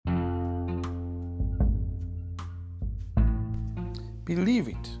believe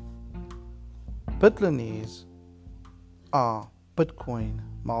it, Bitcoiners are Bitcoin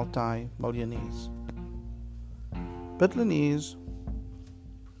multi-millionaires. Bitcoiners,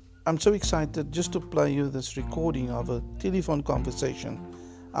 I'm so excited just to play you this recording of a telephone conversation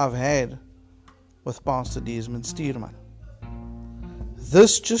I've had with Pastor Desmond Stearman.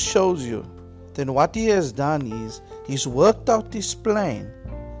 This just shows you that what he has done is he's worked out his plan.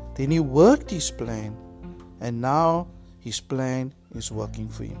 Then he worked his plan, and now his plan is working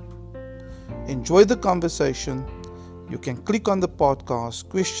for him. Enjoy the conversation. You can click on the podcast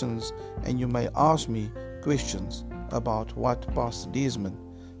questions and you may ask me questions about what Pastor Desmond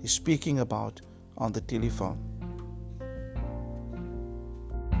is speaking about on the telephone.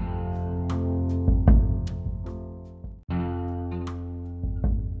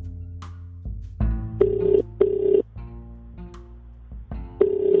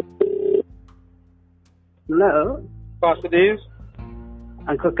 Hello, Pastor Dave.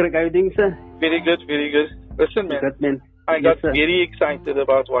 Uncle Craig, how are you doing, sir? Very good, very good. Listen, man, Good, man. I Yes, got sir. very excited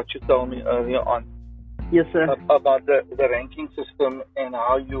about what you told me earlier on Yes, sir. about the ranking system and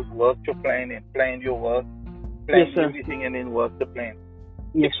how you've worked your plan and planned your work, Yes, planned sir. everything and then worked the plan.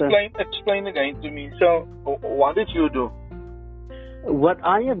 Yes, sir. Explain again to me. So, what did you do? What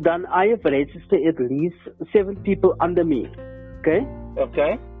I have done, I have registered at least 7 people under me. Okay?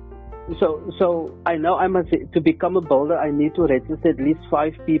 Okay? So I know I must, to become a builder, I need to register at least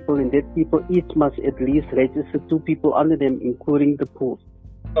 5 people, and that people each must at least register 2 people under them, including the pool.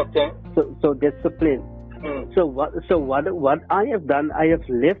 Okay. So that's the plan. Mm. So what I have done, I have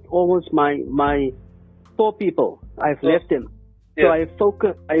left almost my 4 people. I've Yes. left them. So Yes.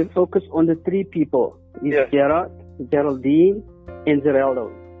 I focus on the 3 people. It's Yes. Geraldine, and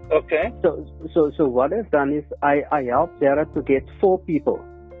Geraldo. Okay. So what I've done is I helped Gerald to get 4 people.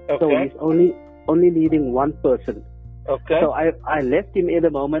 So Okay. he's only needing 1 person. Okay. So I left him at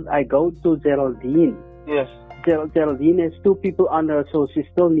the moment. I go to Geraldine. Yes. Geraldine has 2 people under her, so she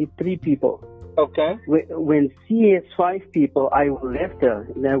still needs 3 people. Okay. When she has 5 people, I will left her,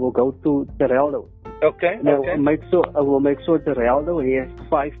 and I will go to Geraldo. Okay. And I Okay. will make sure Geraldo has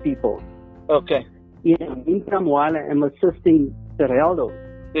 5 people. Okay. In the meantime, while I am assisting Geraldo,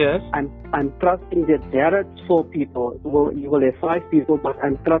 Yes. I'm trusting that Jared's 4 people, he will have 5 people, but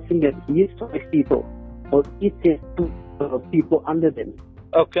I'm trusting that his 5 people will each have 2 people under them.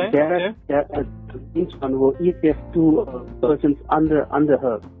 Okay. Jared, each one will each have 2 persons under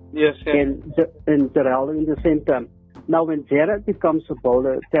her. Yes. Yes. And Geraldo in the same time. Now when Jared becomes a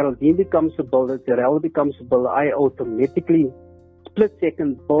builder, Geraldine becomes a builder, Geraldo becomes a builder, I automatically split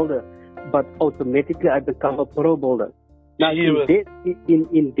second builder, but automatically I become a pro builder. Now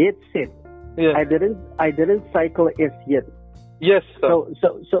in that set, Yes. I didn't cycle as yet. Yes. Sir.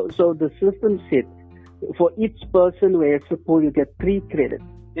 So the system said for each person who has a pool you get 3 credits.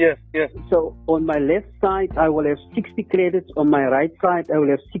 Yes. Yes. So on my left side I will have 60 credits, on my right side I will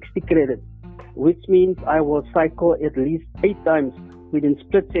have 60 credits, which means I will cycle at least 8 times within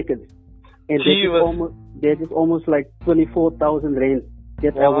split seconds. And that is almost like 24,000 rand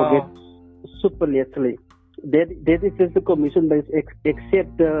that I will get supernaturally. That is just the commission base,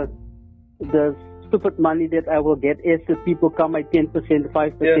 except the stupid money that I will get as the people come at 10%, 5%,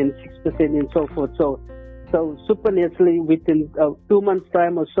 6%, and so forth. So supernaturally within 2 months'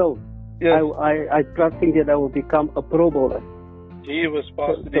 time or so, Yes. I trusting that I will become a pro bowler. He was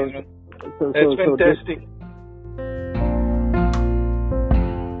Pastor Desmond. So That's fantastic.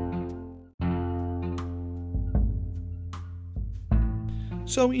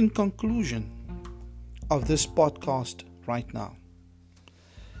 So in conclusion of this podcast right now,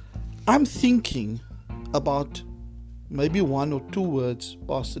 I'm thinking about maybe 1 or 2 words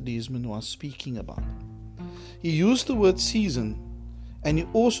Pastor Desmond was speaking about. He used the word season, and he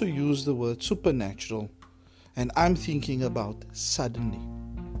also used the word supernatural, and I'm thinking about suddenly.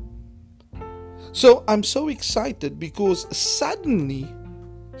 So I'm so excited because suddenly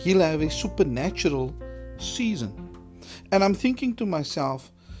he'll have a supernatural season. And I'm thinking to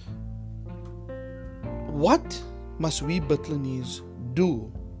myself, what must we Bitcoiners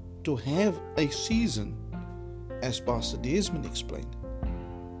do to have a season, as Pastor Desmond explained?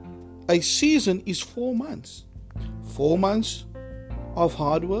 A season is 4 months. 4 months of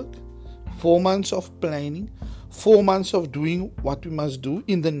hard work, 4 months of planning, 4 months of doing what we must do.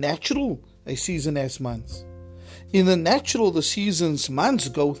 In the natural, a season has months. In the natural, the seasons, months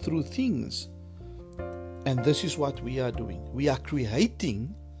go through things. And this is what we are doing. We are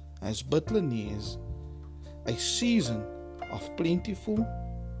creating, as Bitcoiners, a season of plentiful,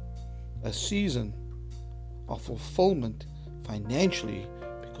 a season of fulfillment financially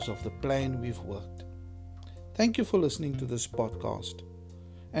because of the plan we've worked. Thank you for listening to this podcast.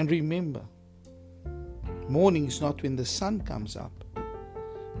 And remember, morning is not when the sun comes up,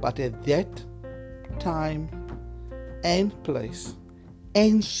 but at that time and place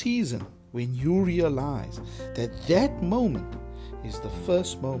and season when you realize that that moment is the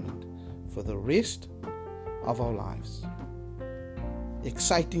first moment for the rest of our lives.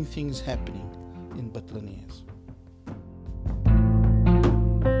 Exciting things happening in Bidliniers.